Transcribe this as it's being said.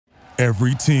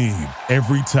Every team,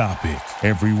 every topic,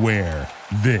 everywhere.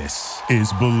 This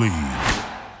is Believe.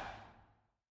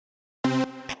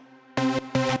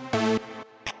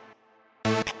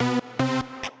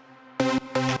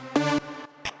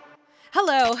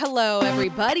 Hello,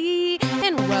 everybody,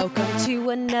 and welcome to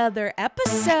another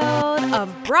episode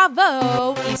of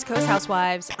Bravo East Coast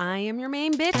Housewives. I am your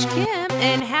main bitch, Kim,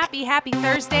 and happy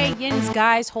Thursday, yins,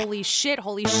 guys. Holy shit.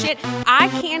 I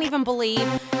can't even believe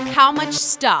how much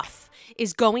stuff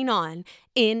is going on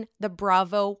in the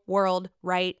Bravo world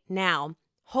right now.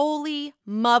 Holy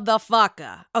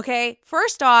motherfucker. Okay,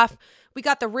 first off, we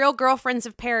got the Real Girlfriends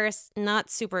of Paris. Not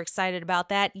super excited about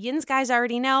that. Yins guys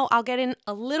already know. I'll get in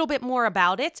a little bit more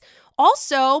about it.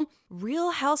 Also,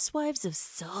 Real Housewives of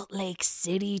Salt Lake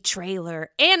City trailer.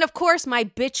 And of course, my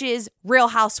bitches, Real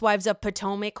Housewives of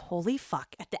Potomac. Holy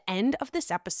fuck. At the end of this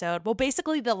episode, well,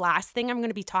 basically the last thing I'm going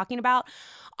to be talking about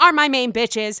are my main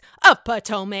bitches of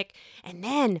Potomac. And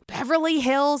then Beverly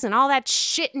Hills and all that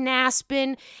shit in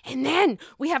Aspen. And then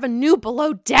we have a new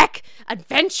Below Deck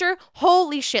adventure.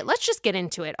 Holy shit. Let's just get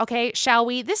into it, okay? Shall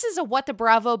we? This is a What the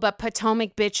Bravo but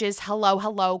Potomac bitches.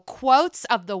 Hello. Quotes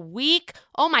of the week.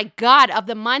 Oh my God, of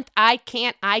the month. I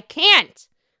can't,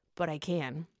 but I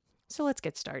can. So let's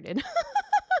get started.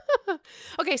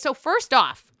 Okay, so first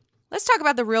off, let's talk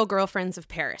about the Real Girlfriends of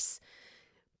Paris.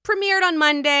 Premiered on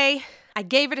Monday. I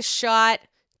gave it a shot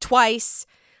twice.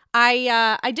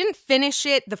 I didn't finish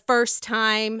it the first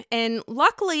time, and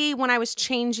luckily when I was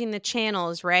changing the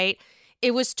channels, right,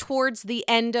 it was towards the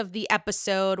end of the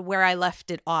episode where I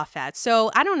left it off at. So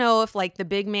I don't know if like the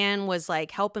big man was like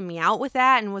helping me out with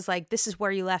that and was like, this is where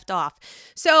you left off.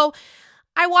 So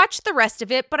I watched the rest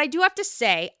of it, but I do have to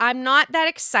say, I'm not that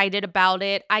excited about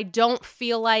it. I don't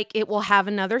feel like it will have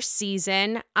another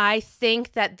season. I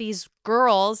think that these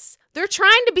girls, they're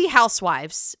trying to be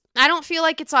housewives. I don't feel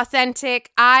like it's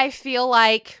authentic. I feel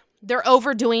like they're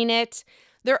overdoing it.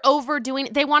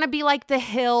 They want to be like the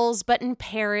Hills, but in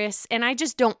Paris, and I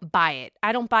just don't buy it.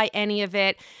 I don't buy any of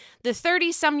it. The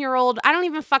 30-some-year-old, I don't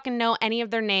even fucking know any of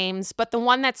their names, but the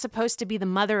one that's supposed to be the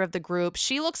mother of the group,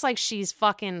 she looks like she's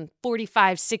fucking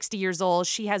 45, 60 years old.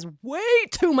 She has way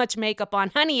too much makeup on.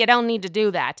 Honey, you don't need to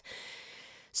do that.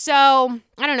 So,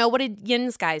 I don't know. What did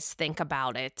Yins guys think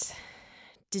about it?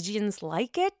 Did Yins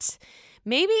like it?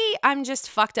 Maybe I'm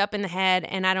just fucked up in the head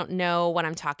and I don't know what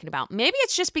I'm talking about. Maybe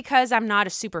it's just because I'm not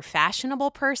a super fashionable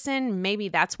person. Maybe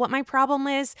that's what my problem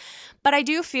is. But I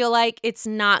do feel like it's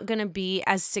not going to be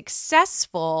as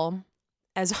successful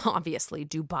as obviously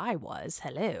Dubai was.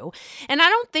 Hello. And I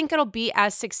don't think it'll be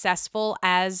as successful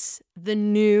as the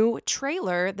new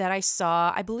trailer that I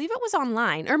saw. I believe it was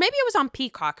online, or maybe it was on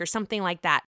Peacock or something like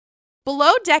that.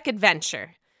 Below Deck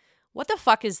Adventure. What the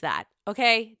fuck is that?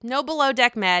 Okay, no Below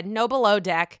Deck Med, no Below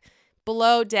Deck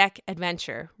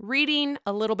Adventure. Reading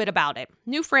a little bit about it.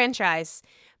 New franchise,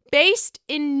 based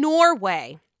in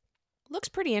Norway. Looks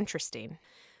pretty interesting.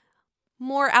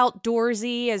 More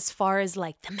outdoorsy as far as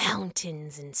like the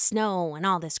mountains and snow and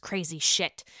all this crazy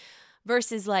shit.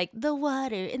 Versus like the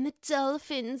water and the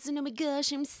dolphins and oh my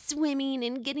gosh, I'm swimming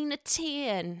and getting a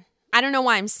tan. I don't know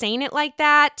why I'm saying it like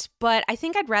that, but I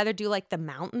think I'd rather do like the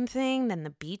mountain thing than the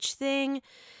beach thing.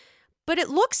 But it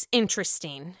looks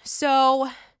interesting. So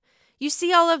you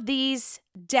see all of these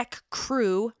deck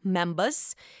crew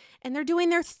members, and they're doing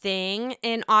their thing.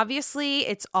 And obviously,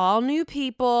 it's all new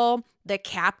people. The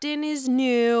captain is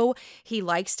new. He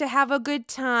likes to have a good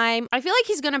time. I feel like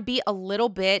he's going to be a little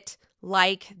bit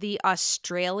like the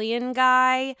Australian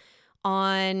guy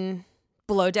on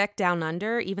Below Deck Down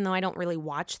Under, even though I don't really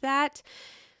watch that.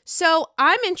 So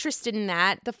I'm interested in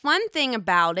that. The fun thing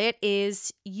about it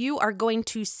is you are going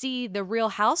to see the Real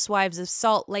Housewives of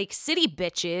Salt Lake City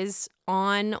bitches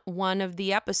on one of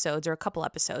the episodes or a couple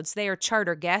episodes. They are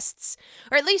charter guests,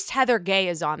 or at least Heather Gay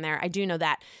is on there. I do know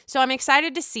that. So I'm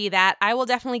excited to see that. I will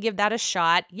definitely give that a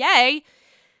shot. Yay!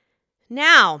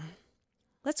 Now,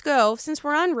 let's go. Since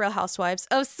we're on Real Housewives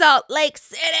of Salt Lake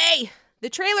City, the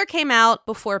trailer came out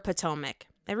before Potomac.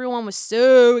 Everyone was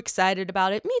so excited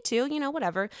about it. Me too,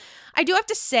 whatever. I do have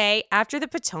to say, after the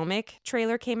Potomac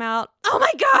trailer came out, oh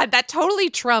my God, that totally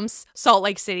trumps Salt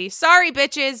Lake City. Sorry,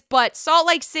 bitches, but Salt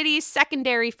Lake City,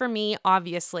 secondary for me,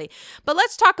 obviously. But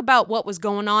let's talk about what was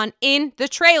going on in the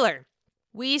trailer.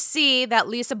 We see that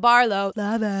Lisa Barlow,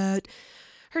 love it,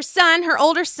 her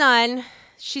older son,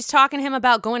 she's talking to him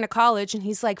about going to college, and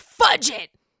he's like, fudge it.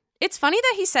 It's funny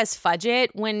that he says fudge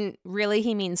it when really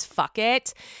he means fuck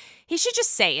it. He should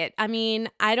just say it. I mean,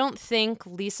 I don't think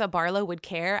Lisa Barlow would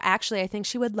care. Actually, I think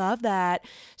she would love that.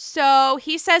 So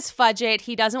he says fudge it.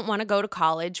 He doesn't want to go to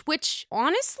college, which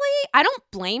honestly, I don't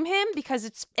blame him because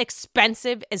it's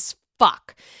expensive as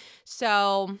fuck.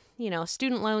 So,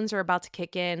 student loans are about to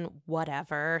kick in,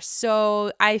 whatever.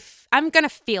 So I'm going to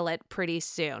feel it pretty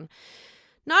soon.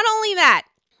 Not only that,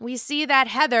 we see that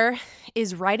Heather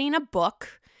is writing a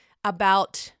book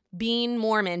about being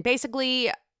Mormon.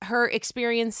 Basically, her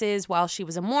experiences while she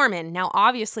was a Mormon. Now,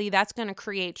 obviously, that's going to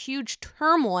create huge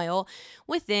turmoil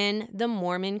within the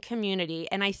Mormon community.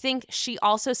 And I think she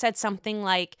also said something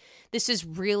like, this is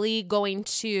really going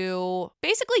to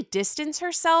basically distance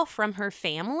herself from her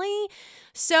family.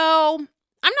 So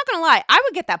I'm not going to lie, I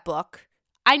would get that book.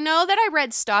 I know that I read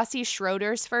Stassi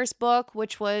Schroeder's first book,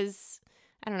 which was,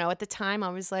 I don't know, at the time I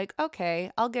was like,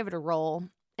 okay, I'll give it a roll.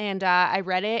 And I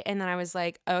read it, and then I was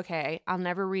like, okay, I'll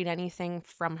never read anything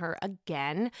from her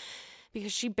again,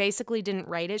 because she basically didn't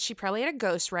write it. She probably had a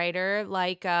ghostwriter,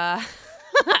 like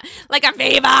like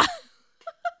Aviva.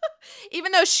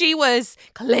 Even though she was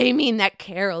claiming that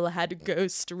Carol had a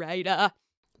ghostwriter.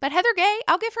 But Heather Gay,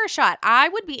 I'll give her a shot. I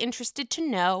would be interested to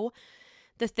know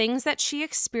the things that she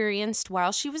experienced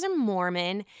while she was a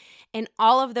Mormon and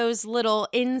all of those little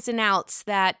ins and outs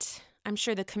that I'm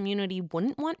sure the community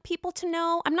wouldn't want people to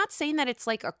know. I'm not saying that it's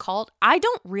like a cult. I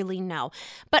don't really know.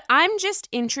 But I'm just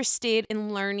interested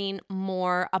in learning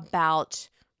more about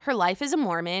her life as a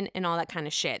Mormon and all that kind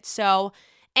of shit. So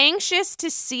anxious to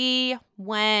see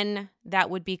when that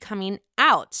would be coming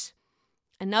out.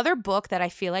 Another book that I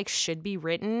feel like should be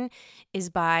written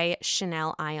is by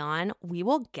Chanel Ayan. We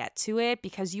will get to it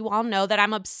because you all know that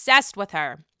I'm obsessed with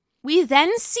her. We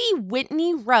then see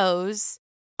Whitney Rose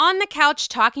on the couch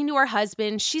talking to her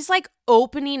husband. She's like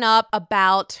opening up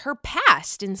about her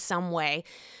past in some way.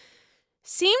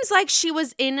 Seems like she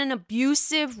was in an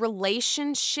abusive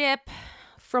relationship.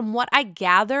 From what I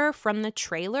gather from the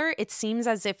trailer, it seems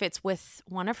as if it's with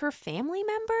one of her family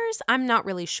members. I'm not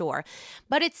really sure.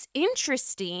 But it's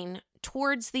interesting,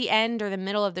 towards the end or the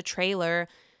middle of the trailer,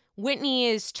 Whitney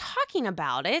is talking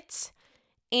about it.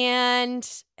 And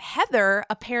Heather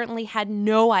apparently had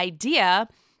no idea,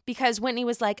 because Whitney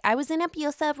was like, I was in an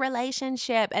abusive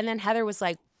relationship. And then Heather was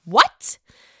like, what?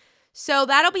 So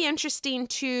that'll be interesting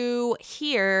to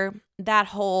hear that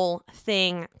whole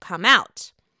thing come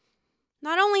out.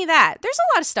 Not only that, there's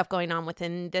a lot of stuff going on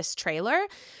within this trailer.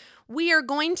 We are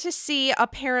going to see,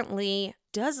 apparently,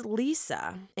 does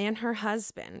Lisa and her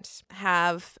husband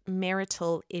have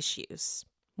marital issues?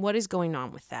 What is going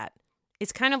on with that?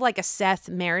 It's kind of like a Seth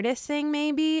Meredith thing,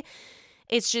 maybe.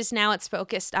 It's just now it's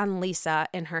focused on Lisa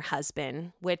and her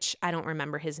husband, which I don't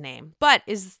remember his name. But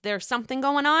is there something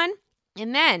going on?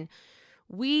 And then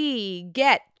we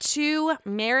get to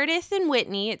Meredith and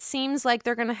Whitney. It seems like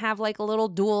they're going to have like a little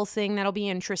duel thing that'll be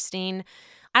interesting.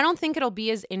 I don't think it'll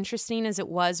be as interesting as it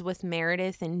was with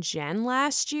Meredith and Jen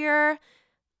last year.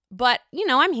 But,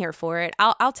 I'm here for it.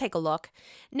 I'll take a look.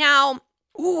 Now,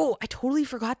 I totally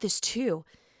forgot this too.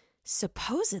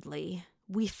 Supposedly,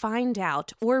 we find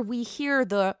out, or we hear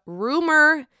the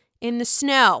rumor in the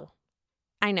snow.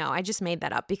 I know, I just made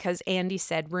that up because Andy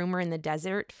said rumor in the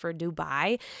desert for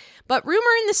Dubai. But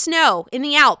rumor in the snow, in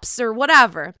the Alps or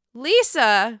whatever.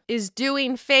 Lisa is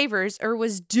doing favors, or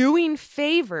was doing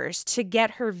favors, to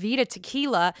get her Vida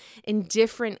tequila in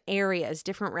different areas,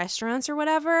 different restaurants or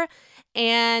whatever.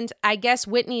 And I guess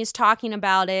Whitney is talking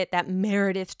about it, that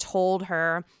Meredith told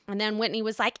her. And then Whitney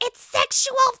was like, it's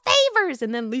sexual favors.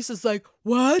 And then Lisa's like,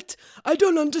 what? I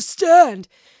don't understand.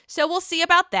 So we'll see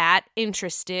about that.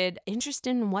 Interested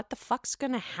in what the fuck's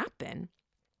gonna happen.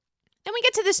 Then we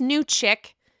get to this new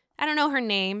chick. I don't know her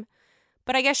name,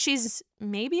 but I guess she's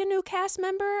maybe a new cast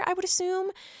member, I would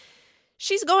assume.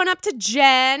 She's going up to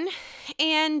Jen,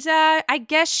 and I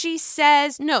guess she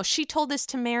says, no, she told this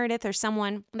to Meredith or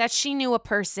someone, that she knew a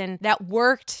person that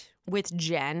worked with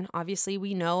Jen. Obviously,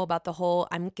 we know about the whole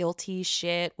I'm guilty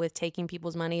shit with taking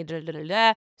people's money,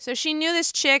 So she knew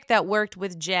this chick that worked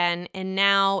with Jen and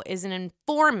now is an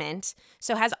informant.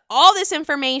 So has all this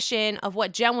information of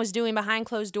what Jen was doing behind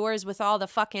closed doors with all the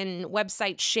fucking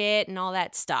website shit and all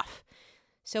that stuff.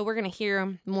 So we're going to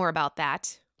hear more about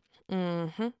that.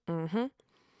 And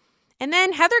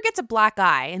then Heather gets a black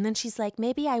eye. And then she's like,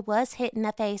 maybe I was hit in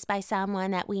the face by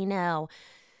someone that we know.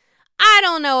 I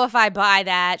don't know if I buy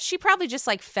that. She probably just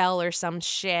like fell or some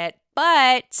shit.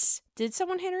 But did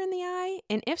someone hit her in the eye?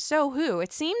 And if so, who?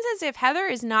 It seems as if Heather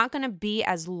is not going to be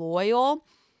as loyal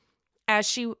as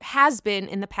she has been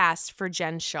in the past for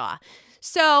Jen Shah.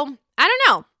 So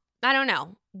I don't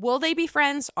know. Will they be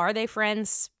friends? Are they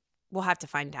friends? We'll have to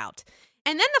find out.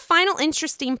 And then the final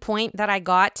interesting point that I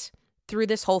got through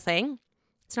this whole thing,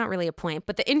 it's not really a point,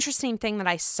 but the interesting thing that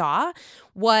I saw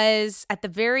was at the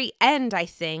very end, I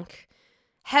think,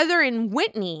 Heather and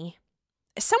Whitney,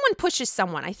 someone pushes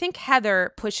someone. I think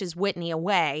Heather pushes Whitney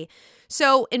away.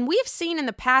 So, and we've seen in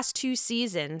the past 2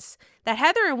 seasons that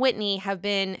Heather and Whitney have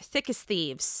been thick as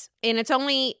thieves. And it's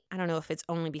only, I don't know if it's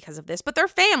only because of this, but they're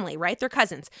family, right? They're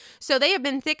cousins. So they have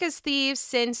been thick as thieves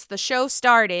since the show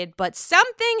started, but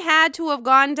something had to have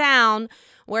gone down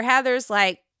where Heather's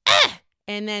like,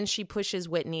 and then she pushes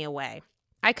Whitney away.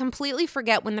 I completely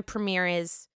forget when the premiere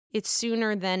is. It's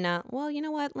sooner than, well, you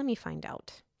know what? Let me find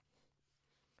out.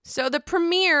 So the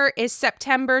premiere is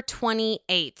September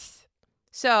 28th.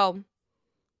 So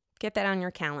get that on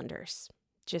your calendars.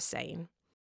 Just saying.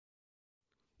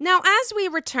 Now, as we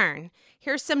return,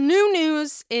 here's some new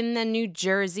news in the New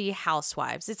Jersey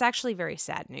Housewives. It's actually very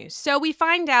sad news. So we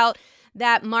find out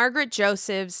that Margaret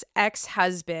Joseph's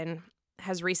ex-husband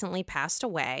has recently passed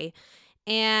away.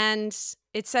 And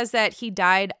it says that he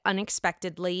died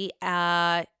unexpectedly.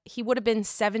 He would have been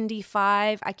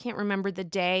 75. I can't remember the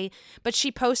day, but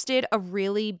she posted a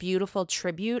really beautiful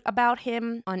tribute about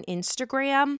him on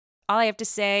Instagram. All I have to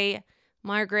say,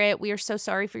 Margaret, we are so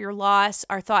sorry for your loss.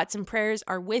 Our thoughts and prayers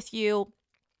are with you,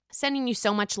 sending you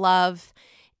so much love.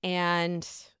 And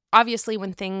obviously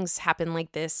when things happen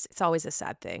like this, it's always a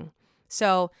sad thing.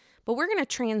 So, but we're going to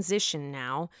transition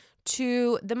now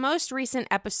to the most recent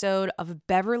episode of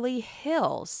Beverly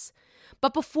Hills.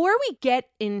 But before we get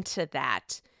into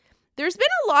that, there's been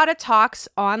a lot of talks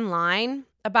online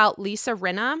about Lisa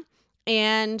Rinna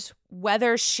and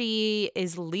whether she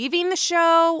is leaving the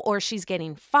show or she's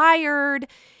getting fired.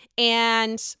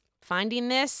 And finding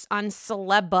this on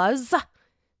celebritybuzz,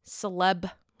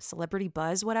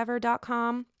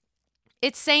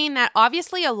 it's saying that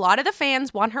obviously a lot of the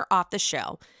fans want her off the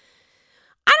show.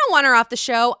 I don't want her off the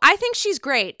show. I think she's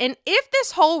great. And if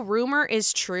this whole rumor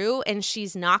is true and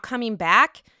she's not coming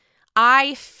back,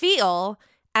 I feel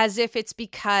as if it's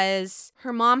because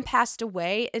her mom passed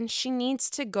away and she needs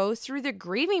to go through the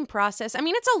grieving process. I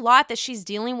mean, it's a lot that she's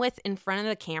dealing with in front of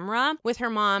the camera with her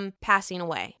mom passing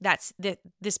away. That's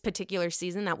this particular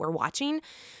season that we're watching.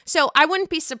 So I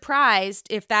wouldn't be surprised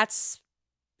if this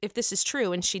is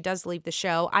true and she does leave the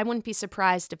show. I wouldn't be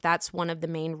surprised if that's one of the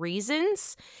main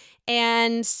reasons.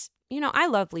 And, you know, I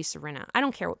love Lisa Rinna. I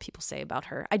don't care what people say about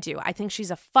her. I do. I think she's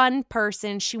a fun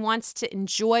person. She wants to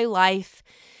enjoy life.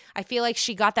 I feel like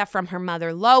she got that from her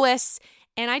mother, Lois.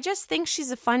 And I just think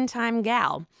she's a fun time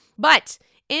gal. But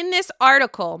in this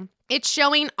article, it's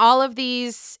showing all of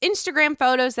these Instagram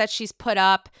photos that she's put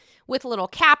up with little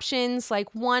captions.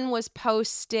 Like one was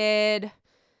posted,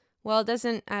 well, it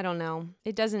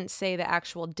doesn't say the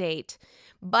actual date.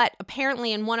 But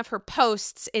apparently in one of her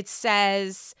posts, it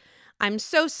says, "I'm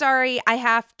so sorry, I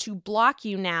have to block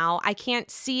you now. I can't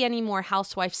see any more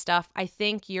housewife stuff. I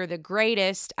think you're the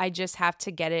greatest. I just have to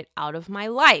get it out of my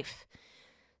life."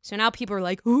 So now people are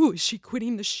like, "Ooh, is she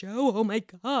quitting the show? Oh my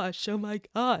gosh, oh my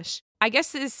gosh." I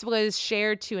guess this was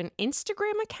shared to an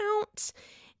Instagram account,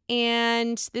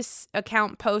 and this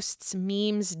account posts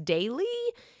memes daily.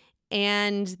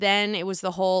 And then it was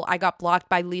the whole, I got blocked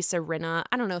by Lisa Rinna.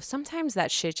 I don't know, sometimes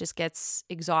that shit just gets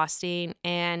exhausting.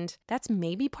 And that's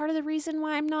maybe part of the reason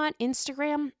why I'm not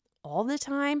Instagram all the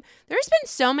time. There's been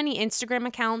so many Instagram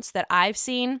accounts that I've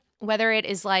seen, whether it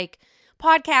is like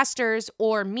podcasters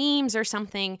or memes or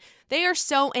something, they are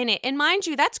so in it. And mind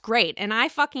you, that's great. And I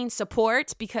fucking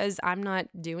support because I'm not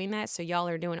doing that. So y'all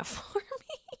are doing it for me.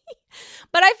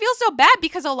 But I feel so bad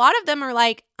because a lot of them are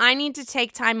like, I need to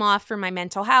take time off for my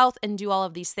mental health and do all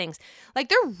of these things. Like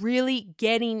they're really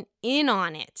getting in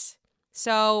on it.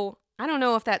 So I don't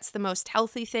know if that's the most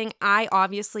healthy thing. I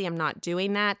obviously am not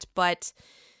doing that, but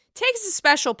takes a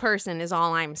special person is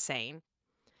all I'm saying.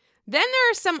 Then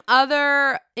there are some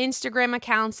other Instagram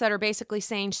accounts that are basically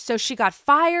saying, so she got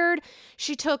fired.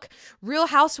 She took Real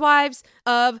Housewives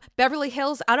of Beverly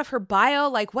Hills out of her bio.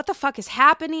 Like, what the fuck is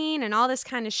happening? And all this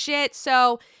kind of shit.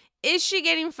 So is she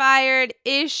getting fired?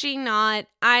 Is she not?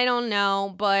 I don't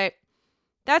know. But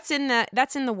that's in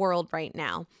the world right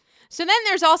now. So then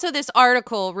there's also this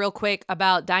article real quick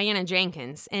about Diana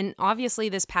Jenkins. And obviously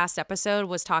this past episode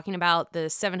was talking about the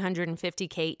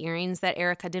 $750K earrings that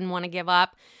Erica didn't want to give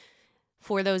up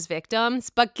for those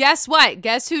victims. But guess what?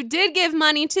 Guess who did give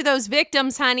money to those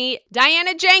victims, honey?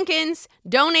 Diana Jenkins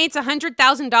donates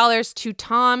 $100,000 to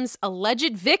Tom's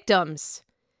alleged victims.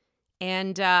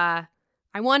 And I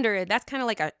wonder, that's kind of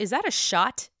like is that a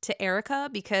shot to Erica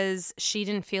because she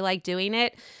didn't feel like doing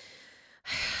it?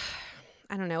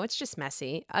 I don't know. It's just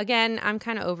messy. Again, I'm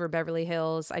kind of over Beverly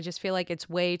Hills. I just feel like it's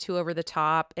way too over the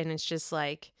top. And it's just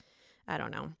like, I don't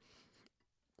know.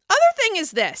 Other thing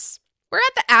is this. We're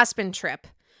at the Aspen trip.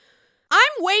 I'm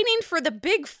waiting for the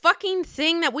big fucking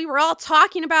thing that we were all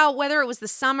talking about, whether it was the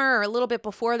summer or a little bit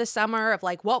before the summer, of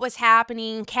like what was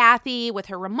happening, Kathy with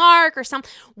her remark or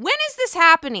something. When is this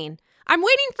happening? I'm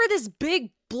waiting for this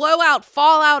big blowout,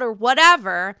 fallout, or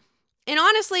whatever. And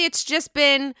honestly, it's just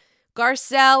been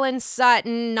Garcelle and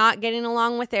Sutton not getting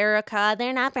along with Erica.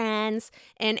 They're not friends.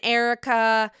 And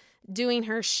Erica doing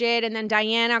her shit. And then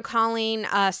Diana calling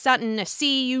Sutton to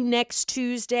see you next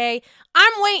Tuesday.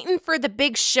 I'm waiting for the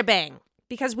big shebang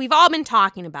because we've all been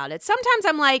talking about it. Sometimes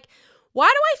I'm like, why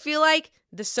do I feel like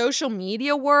the social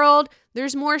media world,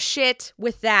 there's more shit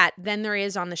with that than there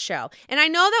is on the show? And I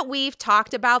know that we've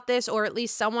talked about this, or at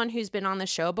least someone who's been on the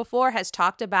show before has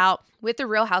talked about with the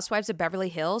Real Housewives of Beverly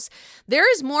Hills,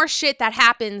 there is more shit that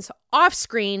happens off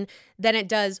screen than it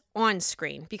does on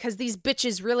screen because these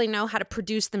bitches really know how to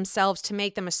produce themselves to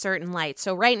make them a certain light.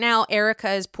 So right now,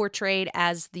 Erica is portrayed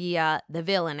as the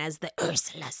villain, as the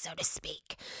Ursula, so to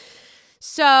speak.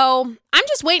 So I'm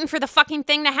just waiting for the fucking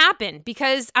thing to happen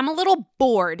because I'm a little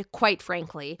bored, quite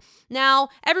frankly. Now,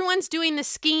 everyone's doing the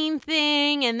skiing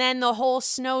thing and then the whole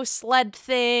snow sled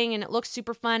thing, and it looks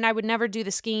super fun. I would never do the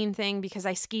skiing thing because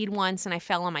I skied once and I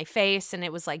fell on my face and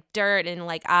it was like dirt and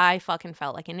like I fucking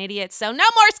felt like an idiot. So no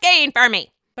more skiing for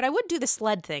me. But I would do the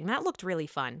sled thing. That looked really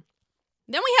fun.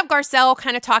 Then we have Garcelle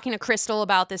kind of talking to Crystal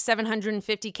about the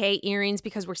 $750K earrings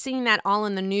because we're seeing that all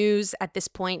in the news at this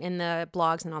point in the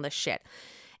blogs and all this shit.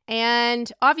 And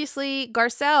obviously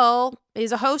Garcelle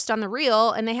is a host on The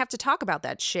Real and they have to talk about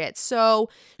that shit. So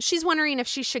she's wondering if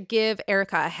she should give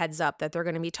Erica a heads up that they're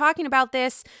going to be talking about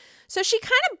this. So she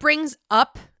kind of brings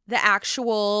up the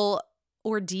actual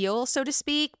ordeal, so to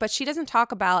speak, but she doesn't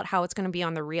talk about how it's going to be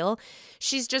on The Real.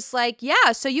 She's just like,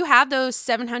 yeah, so you have those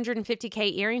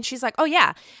 $750K earrings. She's like, oh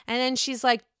yeah. And then she's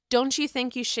like, don't you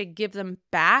think you should give them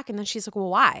back? And then she's like, well,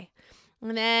 why?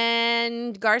 And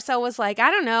then Garcelle was like,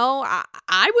 I don't know.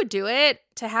 I would do it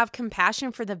to have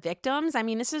compassion for the victims. I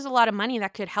mean, this is a lot of money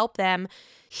that could help them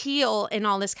heal and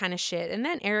all this kind of shit. And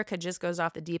then Erica just goes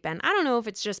off the deep end. I don't know if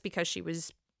it's just because she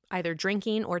was either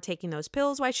drinking or taking those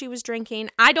pills while she was drinking.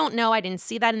 I don't know. I didn't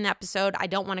see that in the episode. I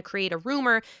don't want to create a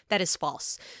rumor that is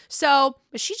false. So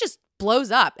she just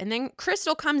blows up. And then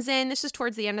Crystal comes in. This is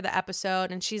towards the end of the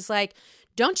episode. And she's like,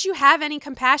 don't you have any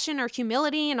compassion or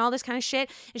humility and all this kind of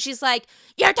shit? And she's like,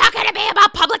 you're talking to me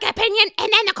about public opinion and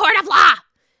then the court of law.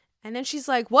 And then she's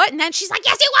like, what? And then she's like,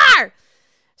 yes, you are.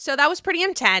 So that was pretty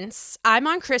intense. I'm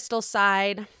on Crystal's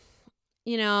side.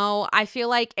 You know, I feel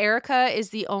like Erica is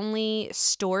the only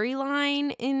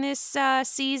storyline in this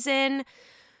season.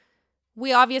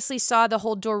 We obviously saw the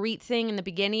whole Dorit thing in the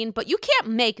beginning, but you can't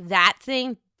make that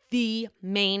thing the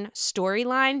main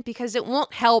storyline because it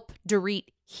won't help Dorit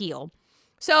heal.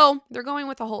 So they're going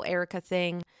with the whole Erica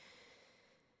thing.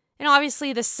 And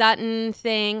obviously the Sutton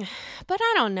thing. But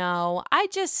I don't know. I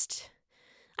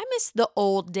miss the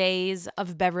old days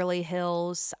of Beverly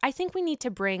Hills. I think we need to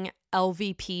bring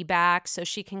LVP back so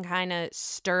she can kind of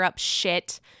stir up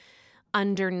shit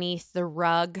underneath the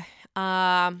rug.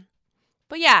 But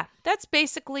yeah, that's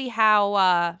basically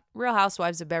how Real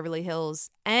Housewives of Beverly Hills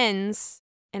ends.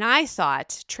 And I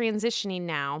thought, transitioning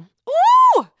now,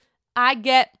 ooh, I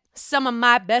get some of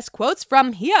my best quotes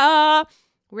from here.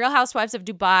 Real Housewives of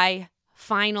Dubai,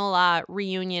 final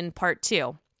reunion part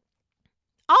 2.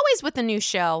 Always with the new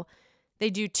show, they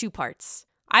do 2 parts.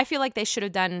 I feel like they should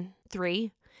have done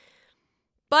 3.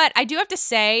 But I do have to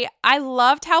say, I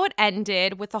loved how it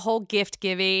ended with the whole gift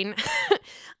giving.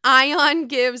 Ion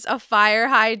gives a fire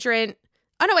hydrant.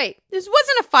 Oh, no, wait. This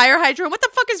wasn't a fire hydrant. What the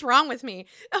fuck is wrong with me?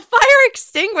 A fire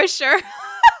extinguisher.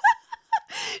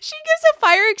 She gives a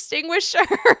fire extinguisher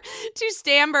to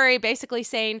Stanbury, basically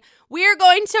saying, we're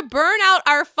going to burn out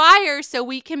our fire so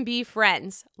we can be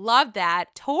friends. Love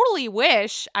that. Totally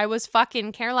wish I was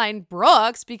fucking Caroline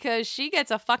Brooks because she gets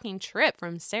a fucking trip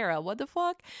from Sarah. What the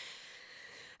fuck?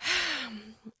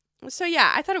 So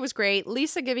yeah, I thought it was great.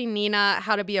 Lisa giving Nina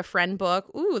How to Be a Friend book.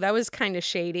 Ooh, that was kind of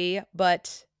shady,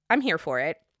 but I'm here for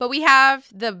it. But we have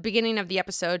the beginning of the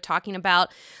episode talking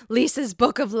about Lisa's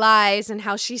book of lies and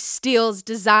how she steals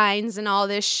designs and all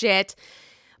this shit.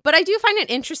 But I do find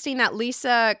it interesting that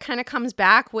Lisa kind of comes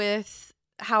back with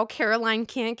how Caroline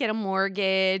can't get a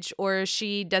mortgage or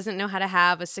she doesn't know how to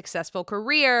have a successful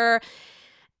career.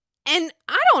 And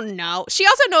I don't know. She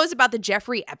also knows about the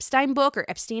Jeffrey Epstein book, or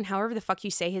Epstein, however the fuck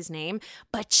you say his name.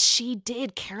 But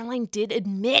Caroline did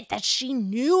admit that she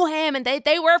knew him and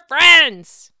they were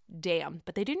friends. Damn.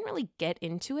 But they didn't really get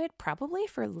into it, probably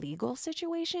for legal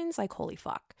situations. Like, holy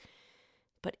fuck.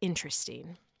 But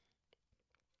interesting.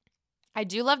 I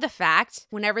do love the fact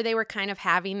whenever they were kind of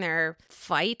having their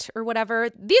fight or whatever,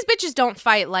 these bitches don't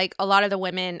fight like a lot of the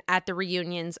women at the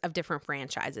reunions of different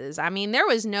franchises. I mean, there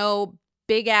was no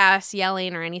big ass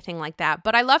yelling or anything like that.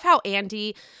 But I love how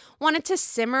Andy wanted to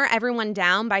simmer everyone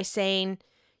down by saying,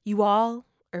 you all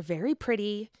are very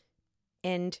pretty.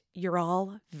 and you're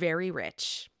all very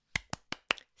rich.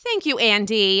 Thank you,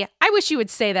 Andy. I wish you would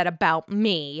say that about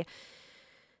me.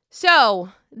 So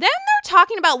then they're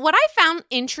talking about what I found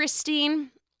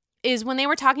interesting is when they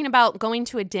were talking about going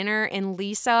to a dinner and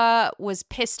Lisa was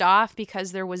pissed off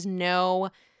because there was no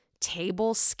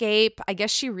tablescape. I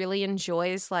guess she really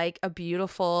enjoys like a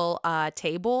beautiful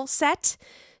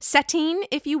setting,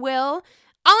 if you will.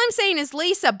 All I'm saying is,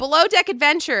 Lisa, Below Deck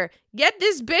Adventure, get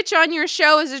this bitch on your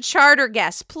show as a charter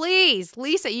guest. Please,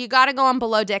 Lisa, you got to go on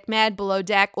Below Deck Med, Below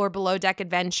Deck, or Below Deck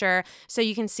Adventure so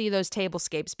you can see those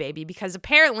tablescapes, baby. Because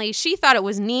apparently she thought it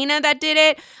was Nina that did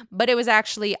it, but it was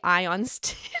actually Ion's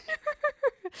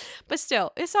dinner. But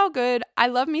still, it's all good. I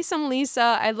love me some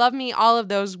Lisa. I love me all of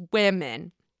those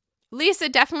women. Lisa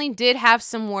definitely did have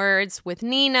some words with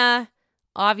Nina,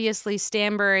 obviously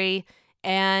Stanbury,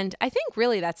 and I think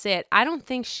really that's it. I don't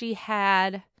think she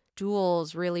had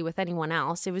duels really with anyone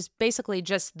else. It was basically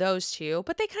just those two,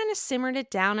 but they kind of simmered it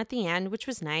down at the end, which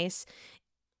was nice.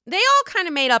 They all kind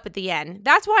of made up at the end.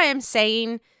 That's why I'm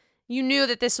saying you knew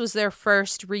that this was their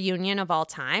first reunion of all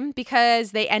time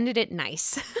because they ended it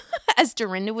nice, as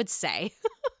Dorinda would say.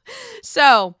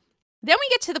 So then we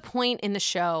get to the point in the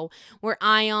show where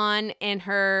Ion and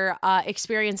her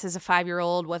experience as a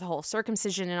 5-year-old with a whole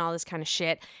circumcision and all this kind of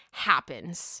shit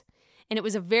happens. And it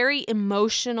was a very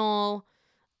emotional,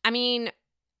 I mean,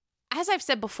 as I've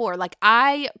said before, like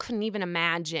I couldn't even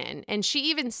imagine. And she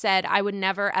even said, I would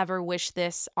never ever wish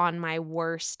this on my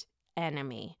worst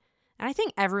enemy. And I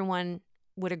think everyone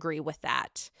would agree with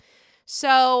that.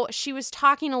 So she was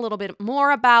talking a little bit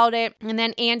more about it. And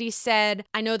then Andy said,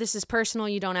 I know this is personal.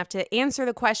 You don't have to answer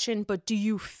the question, but do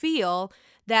you feel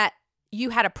that you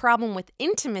had a problem with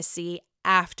intimacy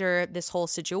after this whole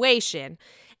situation?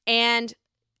 And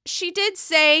she did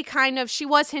say she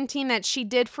was hinting that she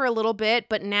did for a little bit,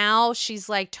 but now she's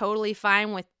like totally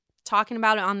fine with talking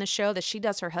about it on the show that she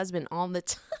does her husband all the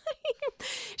time.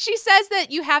 She says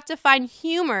that you have to find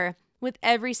humor with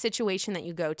every situation that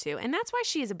you go to. And that's why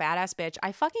she is a badass bitch.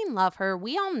 I fucking love her.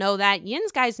 We all know that.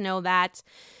 Yin's guys know that.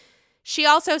 She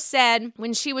also said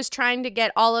when she was trying to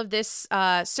get all of this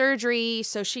surgery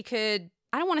so she could,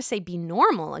 I don't want to say be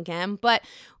normal again, but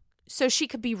so she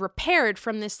could be repaired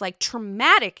from this like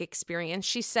traumatic experience,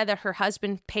 she said that her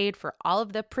husband paid for all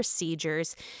of the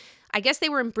procedures. I guess they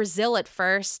were in Brazil at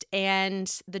first,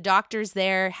 and the doctors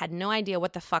there had no idea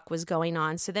what the fuck was going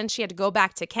on. So then she had to go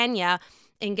back to Kenya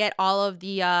and get all of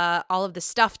the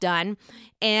stuff done,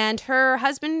 and her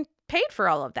husband paid for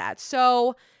all of that.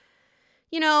 So,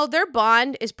 you know, their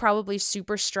bond is probably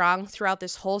super strong throughout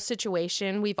this whole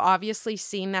situation. We've obviously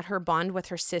seen that her bond with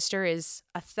her sister is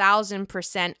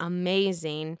 1,000%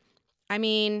 amazing. I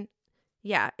mean,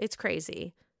 yeah, it's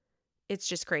crazy. It's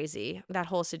just crazy, that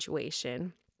whole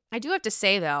situation. I do have to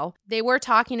say, though, they were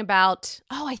talking about,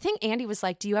 I think Andy was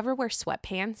like, do you ever wear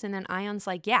sweatpants? And then Ion's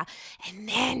like, yeah. And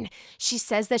then she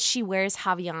says that she wears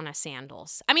Havaiana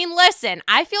sandals. I mean, listen,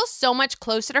 I feel so much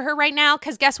closer to her right now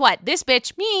because guess what? This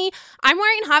bitch, me, I'm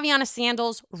wearing Havaiana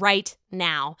sandals right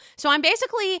now. So I'm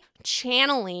basically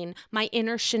channeling my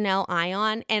inner Chanel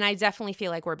Ion, and I definitely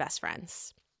feel like we're best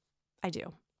friends. I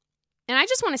do. And I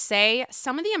just want to say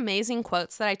some of the amazing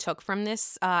quotes that I took from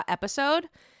this episode.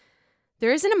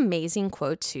 There is an amazing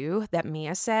quote, too, that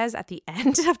Mia says at the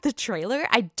end of the trailer.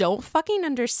 I don't fucking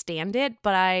understand it,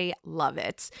 but I love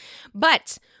it.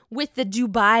 But with the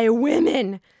Dubai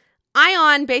women,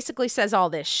 Ion basically says all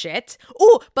this shit.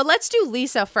 Oh, but let's do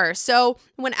Lisa first. So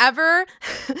whenever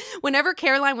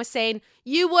Caroline was saying,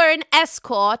 you were an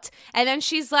escort, and then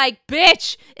she's like,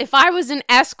 bitch, if I was an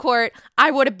escort,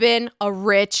 I would have been a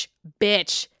rich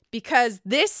bitch because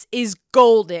this is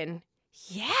golden.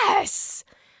 Yes.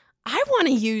 I want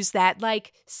to use that,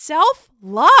 like,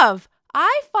 self-love.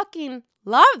 I fucking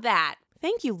love that.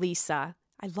 Thank you, Lisa.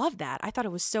 I love that. I thought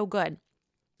it was so good.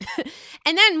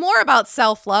 And then more about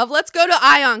self-love. Let's go to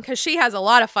Ion because she has a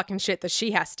lot of fucking shit that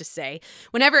she has to say.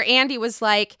 Whenever Andy was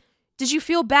like, did you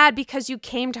feel bad because you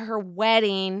came to her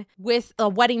wedding with a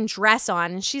wedding dress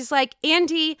on? And she's like,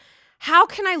 Andy, how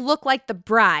can I look like the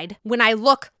bride when I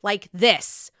look like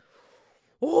this?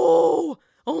 Oh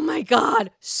my God.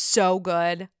 So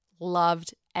good.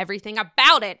 Loved everything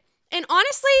about it. And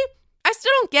honestly, I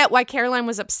still don't get why Caroline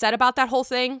was upset about that whole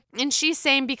thing. And she's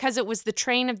saying because it was the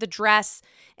train of the dress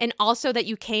and also that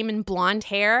you came in blonde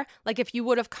hair. Like if you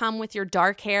would have come with your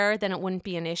dark hair, then it wouldn't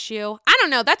be an issue. I don't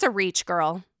know. That's a reach,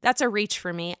 girl. That's a reach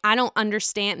for me. I don't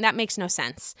understand. That makes no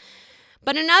sense.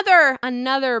 But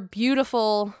another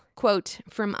beautiful quote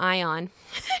from Ion.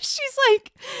 She's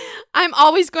like, I'm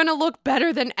always going to look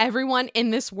better than everyone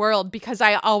in this world because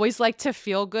I always like to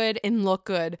feel good and look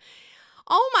good.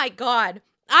 Oh my God.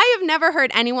 I have never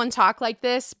heard anyone talk like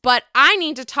this, but I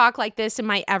need to talk like this in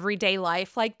my everyday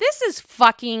life. Like, this is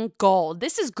fucking gold.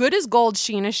 This is good as gold,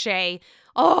 Sheena Shea.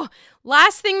 Oh,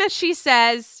 last thing that she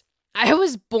says, I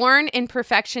was born in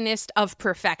perfectionist of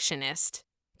perfectionist.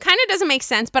 Kind of doesn't make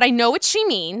sense, but I know what she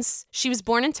means. She was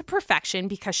born into perfection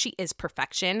because she is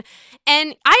perfection.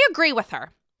 And I agree with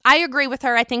her.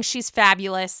 I think she's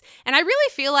fabulous. And I really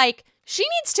feel like she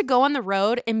needs to go on the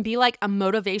road and be like a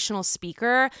motivational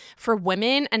speaker for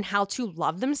women and how to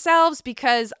love themselves,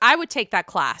 because I would take that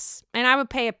class and I would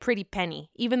pay a pretty penny,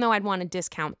 even though I'd want a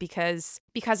discount because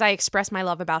I express my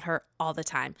love about her all the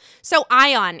time. So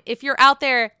Ion, if you're out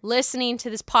there listening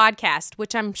to this podcast,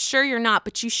 which I'm sure you're not,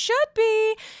 but you should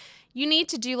be, you need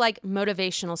to do like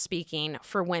motivational speaking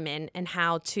for women and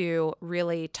how to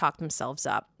really talk themselves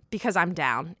up, because I'm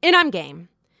down and I'm game.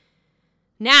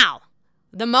 Now,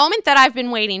 the moment that I've been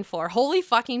waiting for. Holy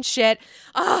fucking shit.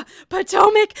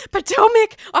 Potomac,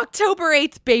 October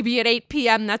 8th, baby, at 8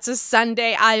 p.m. That's a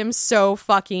Sunday. I am so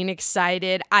fucking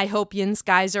excited. I hope yins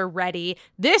guys are ready.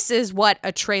 This is what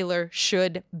a trailer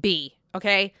should be,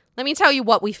 okay? Let me tell you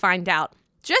what we find out.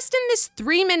 Just in this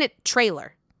 3-minute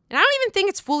trailer, and I don't even think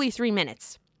it's fully 3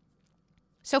 minutes.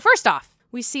 So first off,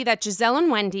 we see that Giselle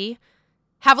and Wendy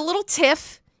have a little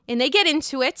tiff, and they get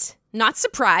into it. Not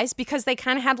surprised, because they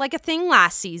kind of had like a thing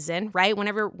last season, right?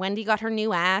 Whenever Wendy got her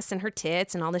new ass and her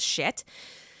tits and all this shit.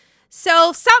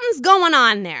 So something's going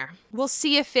on there. We'll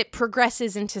see if it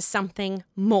progresses into something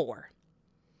more.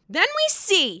 Then we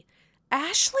see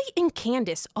Ashley and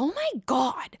Candace. Oh my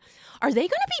God. Are they going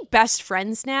to be best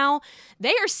friends now?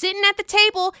 They are sitting at the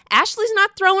table. Ashley's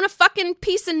not throwing a fucking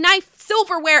piece of knife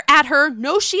silverware at her.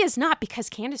 No, she is not, because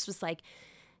Candace was like,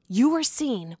 you were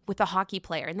seen with a hockey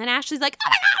player. And then Ashley's like, oh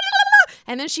my God.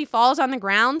 And then she falls on the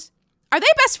ground. Are they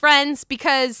best friends?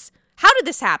 Because how did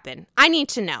this happen? I need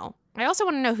to know. I also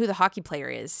want to know who the hockey player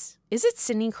is. Is it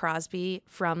Sidney Crosby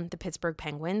from the Pittsburgh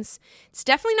Penguins? It's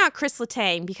definitely not Chris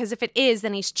Letang, because if it is,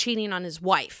 then he's cheating on his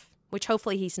wife, which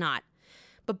hopefully he's not.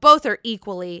 But both are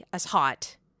equally as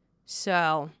hot.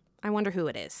 So I wonder who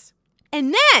it is.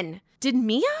 And then, did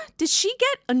she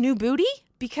get a new booty?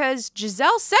 Because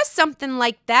Giselle says something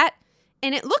like that.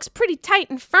 And it looks pretty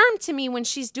tight and firm to me when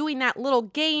she's doing that little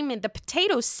game and the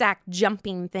potato sack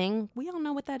jumping thing. We all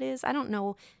know what that is. I don't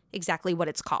know exactly what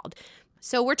it's called.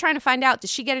 So we're trying to find out, did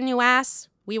she get a new ass?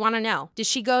 We want to know. Did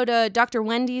she go to Dr.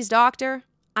 Wendy's doctor?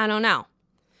 I don't know.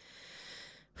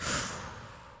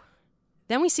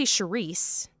 Then we see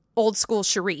Charisse, old school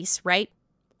Charisse, right?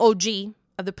 OG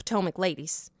of the Potomac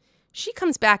ladies. She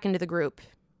comes back into the group.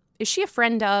 Is she a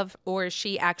friend of, or is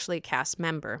she actually a cast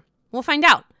member? We'll find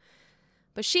out.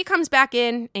 But she comes back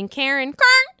in, and Karen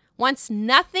wants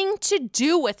nothing to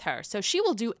do with her. So she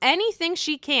will do anything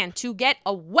she can to get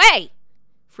away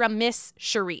from Miss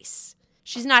Charisse.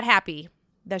 She's not happy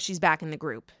that she's back in the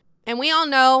group. And we all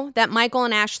know that Michael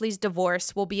and Ashley's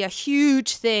divorce will be a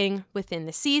huge thing within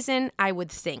the season, I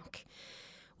would think.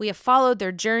 We have followed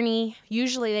their journey.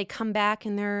 Usually they come back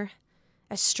and they're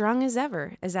as strong as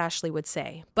ever, as Ashley would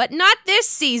say. But not this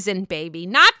season, baby.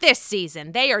 Not this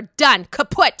season. They are done.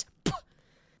 Kaput.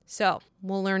 So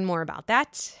we'll learn more about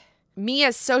that.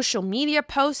 Mia's social media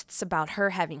posts about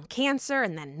her having cancer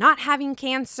and then not having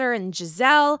cancer, and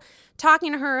Giselle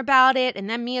talking to her about it. And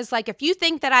then Mia's like, if you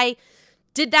think that I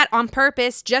did that on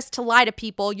purpose just to lie to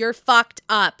people, you're fucked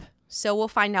up. So we'll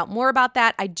find out more about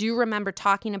that. I do remember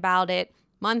talking about it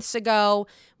months ago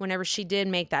whenever she did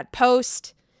make that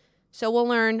post. So we'll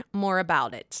learn more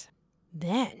about it.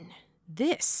 Then,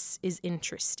 this is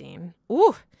interesting.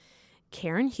 Ooh,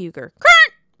 Karen Huger.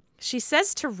 She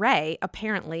says to Ray,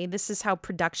 apparently, this is how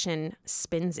production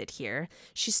spins it here.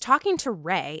 She's talking to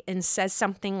Ray and says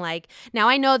something like, now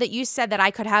I know that you said that I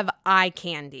could have eye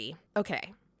candy.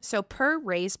 Okay, so per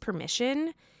Ray's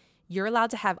permission, you're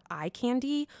allowed to have eye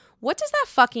candy? What does that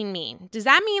fucking mean? Does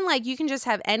that mean like you can just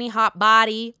have any hot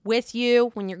body with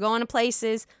you when you're going to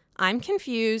places? I'm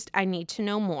confused. I need to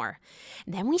know more.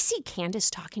 And then we see Candace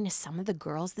talking to some of the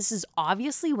girls. This is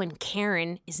obviously when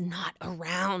Karen is not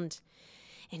around.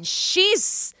 And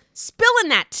she's spilling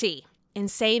that tea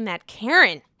and saying that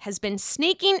Karen has been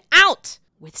sneaking out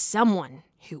with someone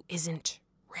who isn't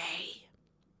Ray.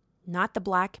 Not the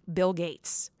black Bill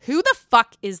Gates. Who the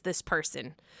fuck is this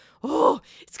person? Oh,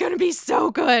 it's going to be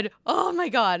so good. Oh my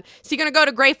God. Is he going to go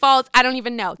to Great Falls? I don't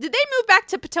even know. Did they move back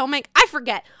to Potomac? I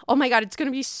forget. Oh my God, it's going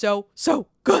to be so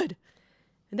good.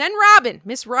 And then Robin,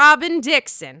 Miss Robin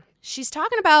Dixon. She's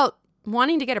talking about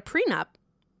wanting to get a prenup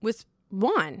with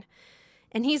Juan.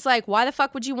 And he's like, why the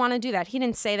fuck would you want to do that? He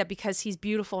didn't say that because he's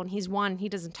beautiful and he's Juan. He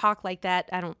doesn't talk like that.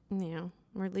 I don't,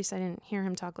 or at least I didn't hear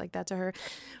him talk like that to her.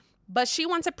 but she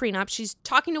wants a prenup. She's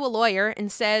talking to a lawyer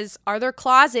and says, are there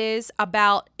clauses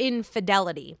about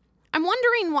infidelity? I'm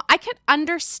wondering I could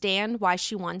understand why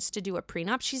she wants to do a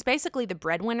prenup. She's basically the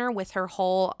breadwinner with her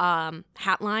whole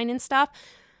hat line and stuff.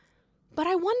 But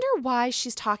I wonder why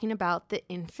she's talking about the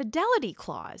infidelity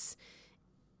clause.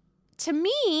 To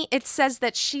me, it says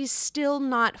that she's still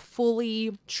not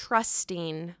fully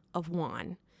trusting of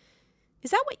Juan.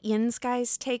 Is that what Yin's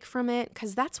guys take from it?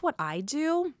 Because that's what I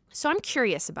do. So I'm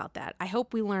curious about that. I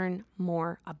hope we learn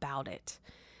more about it.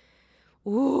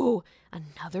 Ooh,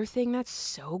 another thing that's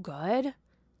so good.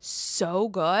 So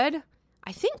good.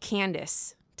 I think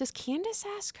Candace. Does Candace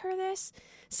ask her this?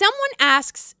 Someone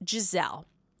asks Giselle.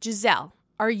 Giselle,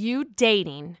 are you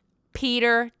dating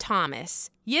Peter Thomas?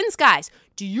 Yin's guys,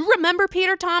 do you remember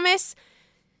Peter Thomas?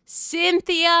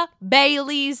 Cynthia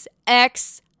Bailey's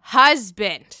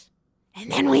ex-husband.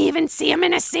 And then we even see him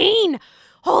in a scene.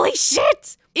 Holy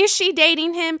shit! Is she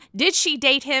dating him? Did she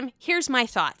date him? Here's my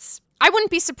thoughts. I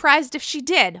wouldn't be surprised if she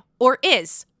did or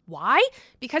is. Why?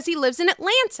 Because he lives in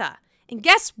Atlanta. And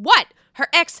guess what? Her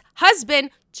ex-husband,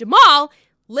 Jamal,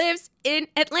 lives in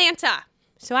Atlanta.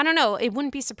 So I don't know. It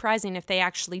wouldn't be surprising if they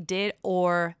actually did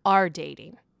or are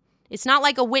dating. It's not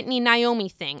like a Whitney-Naomi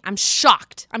thing. I'm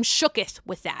shocked. I'm shooketh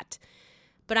with that.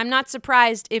 But I'm not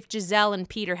surprised if Giselle and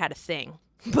Peter had a thing.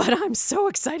 But I'm so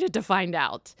excited to find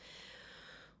out.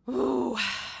 Ooh.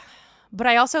 But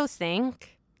I also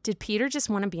think, did Peter just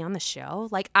want to be on the show?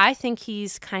 Like, I think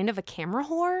he's kind of a camera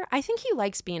whore. I think he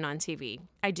likes being on TV.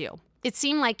 I do. It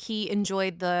seemed like he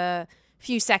enjoyed the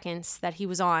few seconds that he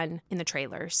was on in the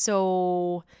trailer.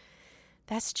 So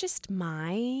that's just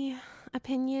my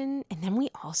opinion. And then we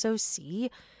also see,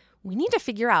 we need to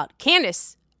figure out,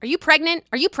 Candace, are you pregnant?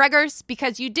 Are you preggers?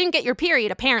 Because you didn't get your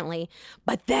period, apparently.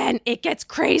 But then it gets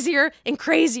crazier and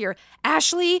crazier.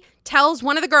 Ashley tells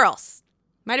one of the girls,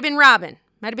 might have been Robin,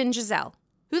 might have been Giselle,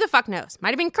 who the fuck knows? Might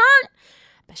have been Kurt.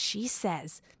 But she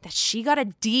says that she got a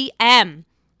DM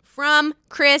from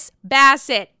Chris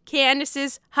Bassett,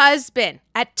 Candace's husband,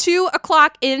 at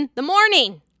 2:00 in the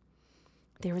morning.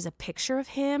 There was a picture of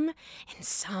him and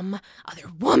some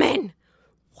other woman.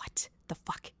 What the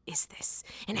fuck is this?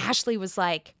 And Ashley was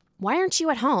like, why aren't you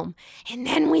at home? And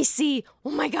then we see, oh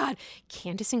my God,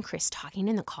 Candace and Chris talking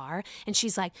in the car. And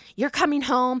she's like, you're coming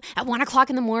home at 1:00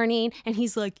 in the morning. And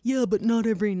he's like, yeah, but not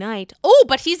every night. Oh,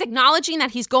 but he's acknowledging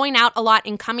that he's going out a lot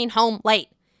and coming home late.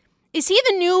 Is he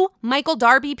the new Michael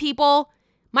Darby, people?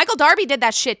 Michael Darby did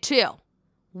that shit too.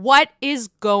 What is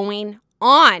going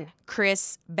on,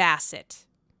 Chris Bassett?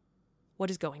 What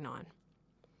is going on?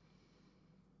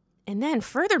 And then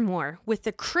furthermore, with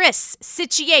the Chris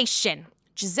situation,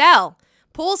 Giselle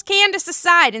pulls Candace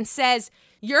aside and says,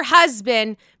 your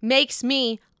husband makes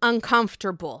me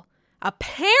uncomfortable.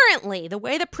 Apparently, the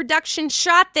way the production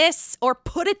shot this or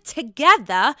put it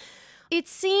together, it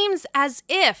seems as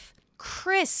if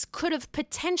Chris could have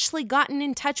potentially gotten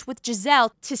in touch with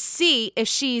Giselle to see if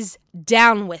she's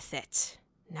down with it.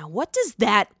 Now, what does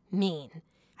that mean?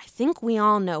 I think we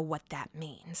all know what that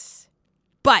means.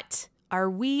 But are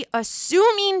we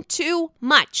assuming too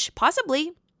much?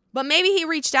 Possibly. But maybe he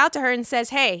reached out to her and says,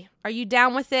 hey, are you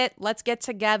down with it? Let's get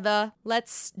together.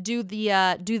 Let's do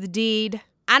the deed.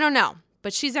 I don't know.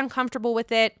 But she's uncomfortable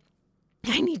with it.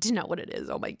 I need to know what it is.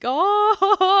 Oh my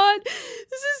God.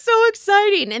 This is so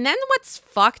exciting. And then what's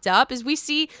fucked up is we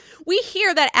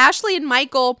hear that Ashley and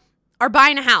Michael are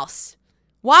buying a house.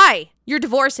 Why? You're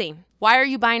divorcing. Why are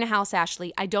you buying a house,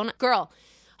 Ashley? Girl,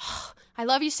 I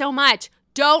love you so much.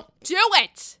 Don't do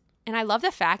it. And I love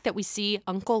the fact that we see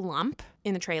Uncle Lump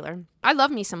in the trailer. I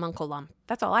love me some Uncle Lump.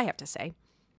 That's all I have to say.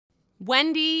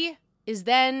 Wendy is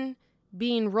then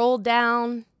being rolled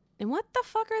down. And what the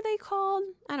fuck are they called?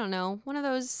 I don't know. One of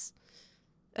those,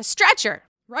 a stretcher.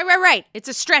 Right. It's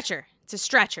a stretcher.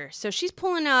 So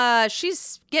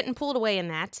she's getting pulled away in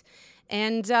that.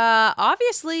 And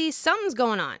obviously something's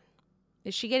going on.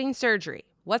 Is she getting surgery?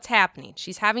 What's happening?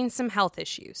 She's having some health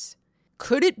issues.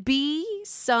 Could it be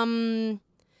some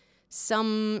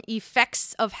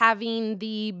effects of having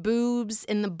the boobs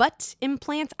and the butt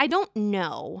implants? I don't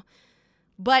know.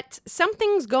 But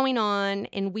something's going on,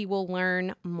 and we will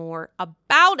learn more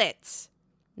about it.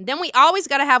 Then we always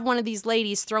got to have one of these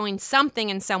ladies throwing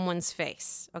something in someone's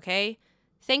face, okay?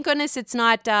 Thank goodness it's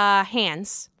not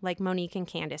hands like Monique and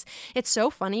Candace. It's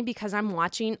so funny because I'm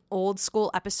watching old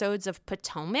school episodes of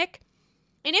Potomac,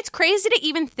 and it's crazy to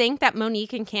even think that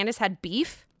Monique and Candace had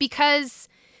beef because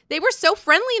they were so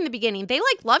friendly in the beginning. They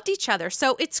loved each other.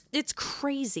 So it's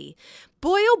crazy.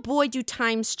 Boy, oh boy, do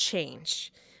times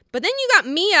change. But then you got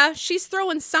Mia. She's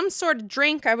throwing some sort of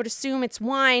drink. I would assume it's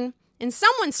wine in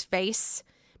someone's face.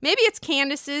 Maybe it's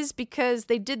Candace's because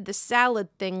they did the salad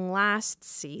thing last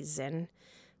season.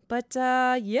 But,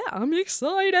 yeah, I'm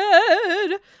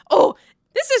excited. Oh,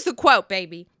 this is the quote,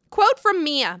 baby. Quote from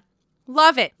Mia.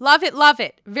 Love it, love it, love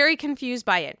it. Very confused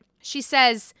by it. She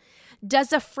says,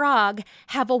 "Does a frog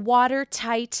have a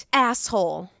watertight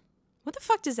asshole?" What the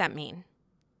fuck does that mean?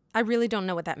 I really don't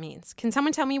know what that means. Can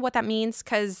someone tell me what that means?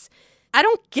 Because I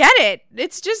don't get it.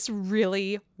 It's just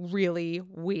really, really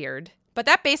weird. But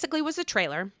that basically was the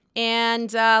trailer.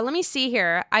 And let me see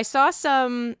here. I saw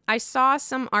some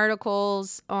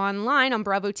articles online on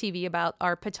Bravo TV about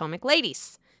our Potomac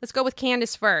ladies. Let's go with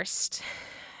Candace first.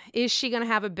 Is she going to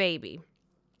have a baby?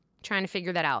 Trying to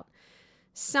figure that out.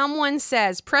 Someone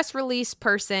says, press release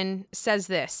person says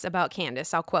this about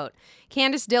Candace. I'll quote,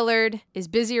 "Candace Dillard is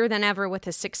busier than ever with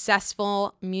a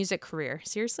successful music career."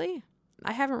 Seriously?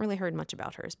 I haven't really heard much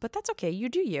about hers, but that's okay. You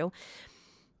do you.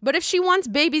 "But if she wants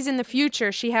babies in the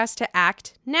future, she has to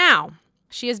act now.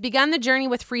 She has begun the journey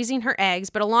with freezing her eggs,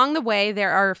 but along the way,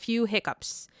 there are a few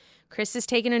hiccups. Chris has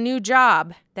taken a new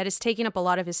job that is taking up a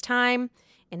lot of his time,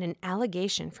 and an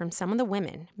allegation from some of the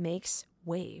women makes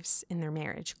waves in their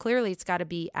marriage." Clearly, it's got to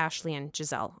be Ashley and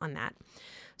Giselle on that.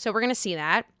 So we're going to see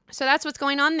that. So that's what's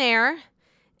going on there.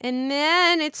 And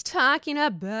then it's talking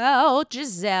about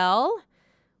Giselle.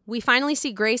 We finally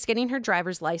see Grace getting her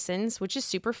driver's license, which is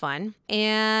super fun.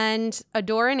 And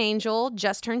Adora and Angel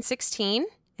just turned 16,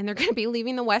 and they're going to be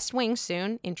leaving the West Wing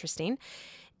soon. Interesting.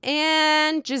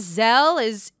 And Giselle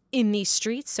is in these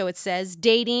streets, so it says,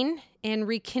 dating and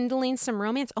rekindling some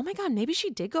romance. Oh my God, maybe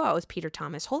she did go out with Peter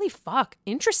Thomas. Holy fuck.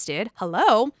 Interested.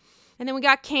 Hello. And then we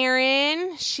got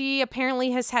Karen. She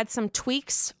apparently has had some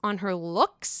tweaks on her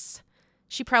looks.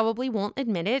 She probably won't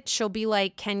admit it. She'll be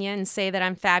like Kenya and say that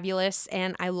I'm fabulous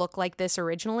and I look like this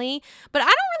originally. But I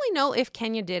don't really know if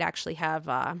Kenya did actually have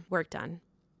work done.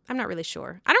 I'm not really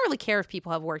sure. I don't really care if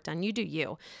people have work done. You do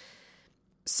you.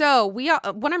 So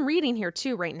what I'm reading here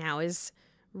too right now is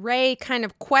Ray kind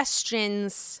of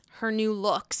questions her new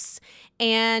looks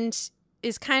and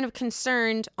is kind of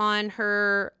concerned on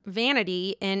her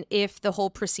vanity and if the whole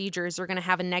procedures are going to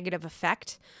have a negative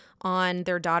effect on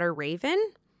their daughter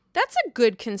Raven. That's a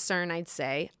good concern, I'd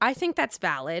say. I think that's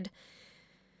valid.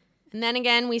 And then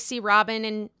again, we see Robin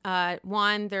and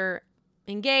Juan, they're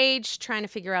engaged, trying to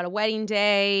figure out a wedding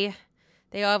day.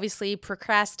 They obviously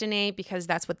procrastinate because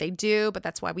that's what they do, but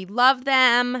that's why we love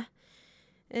them.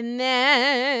 And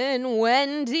then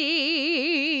Wendy,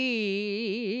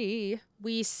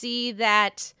 we see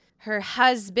that her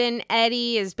husband,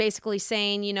 Eddie, is basically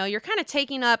saying, you know, you're kind of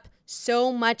taking up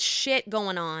so much shit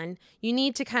going on. You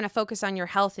need to kind of focus on your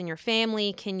health and your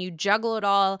family. Can you juggle it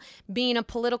all? Being a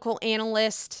political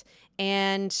analyst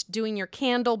and doing your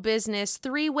candle business.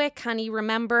 3-wick, honey,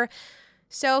 remember?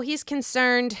 So he's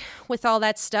concerned with all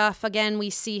that stuff. Again, we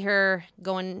see her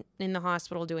going in the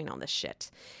hospital doing all this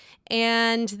shit.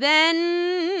 And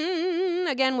then,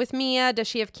 again, with Mia, does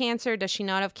she have cancer? Does she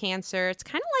not have cancer? It's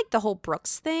kind of like the whole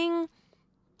Brooks thing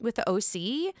with the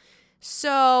OC.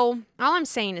 So all I'm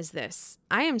saying is this.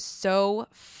 I am so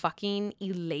fucking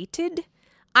elated.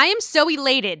 I am so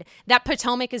elated that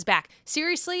Potomac is back.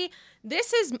 Seriously,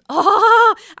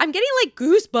 I'm getting like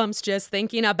goosebumps just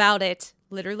thinking about it.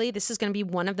 Literally, this is going to be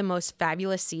one of the most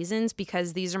fabulous seasons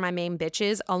because these are my main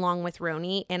bitches along with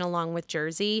Roni and along with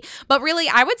Jersey. But really,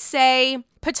 I would say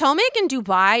Potomac and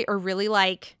Dubai are really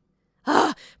like,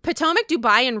 Potomac,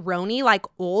 Dubai, and Roni, like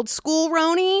old school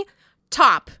Roni,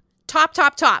 top.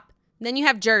 Then you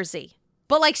have Jersey.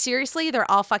 But like seriously, they're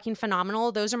all fucking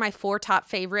phenomenal. Those are my 4 top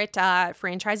favorite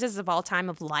franchises of all time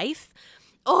of life.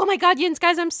 Oh my God, Yins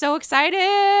guys, I'm so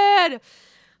excited.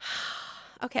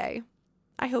 Okay.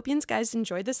 I hope you guys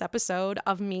enjoyed this episode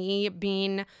of me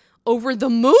being over the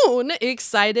moon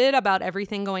excited about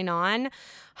everything going on.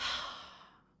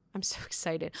 I'm so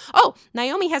excited. Oh,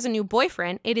 Naomi has a new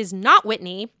boyfriend. It is not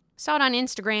Whitney. Saw it on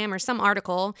Instagram or some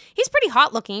article. He's pretty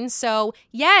hot looking, so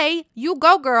yay, you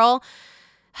go, girl.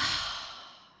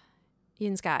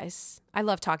 Yins guys, I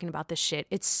love talking about this shit.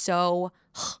 It's so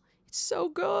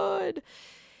good.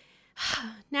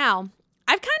 Now,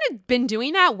 I've kind of been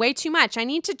doing that way too much. I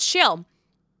need to chill.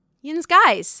 Yins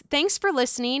guys, thanks for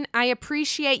listening. I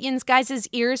appreciate Yins guys'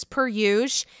 ears per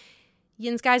usual.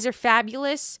 Yins guys are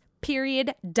fabulous,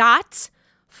 period, dot.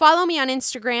 Follow me on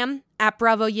Instagram at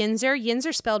Bravo Yinzer.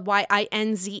 Yinzer spelled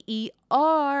Yinzer.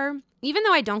 Even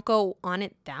though I don't go on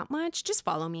it that much, just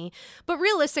follow me. But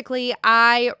realistically,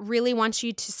 I really want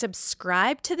you to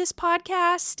subscribe to this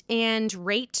podcast and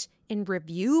rate and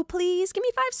review, please. Give me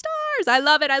 5 stars. I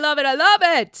love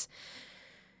it.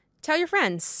 Tell your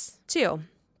friends, too.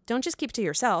 Don't just keep it to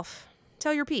yourself.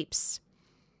 Tell your peeps.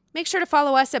 Make sure to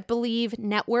follow us at Believe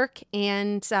Network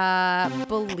and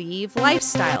Believe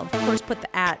Lifestyle. Of course, put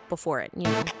the at before it.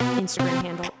 Instagram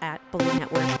handle at Believe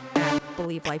Network, at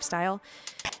Believe Lifestyle.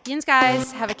 Yins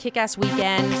guys, have a kick-ass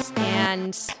weekend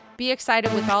and be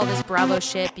excited with all this Bravo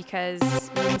shit because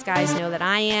Yins guys know that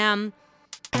I am.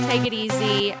 Take it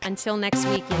easy. Until next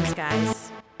week, Yins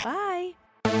guys. Bye.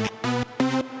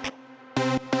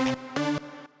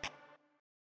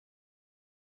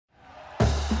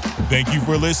 Thank you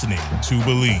for listening to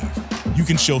Believe. You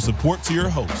can show support to your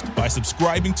host by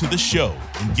subscribing to the show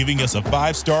and giving us a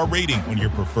 5-star rating on your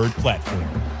preferred platform.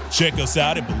 Check us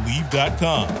out at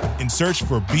Believe.com and search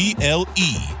for BLEAV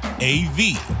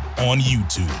on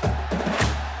YouTube.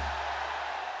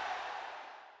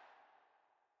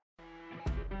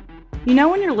 You know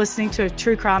when you're listening to a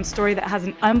true crime story that has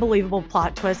an unbelievable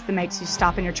plot twist that makes you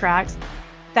stop in your tracks?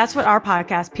 That's what our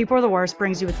podcast, People Are the Worst,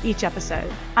 brings you with each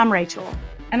episode. I'm Rachel.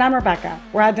 And I'm Rebecca.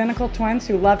 We're identical twins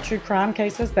who love true crime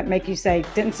cases that make you say,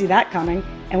 didn't see that coming,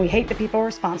 and we hate the people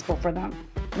responsible for them.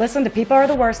 Listen to People Are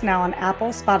the Worst now on Apple,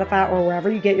 Spotify, or wherever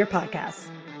you get your podcasts.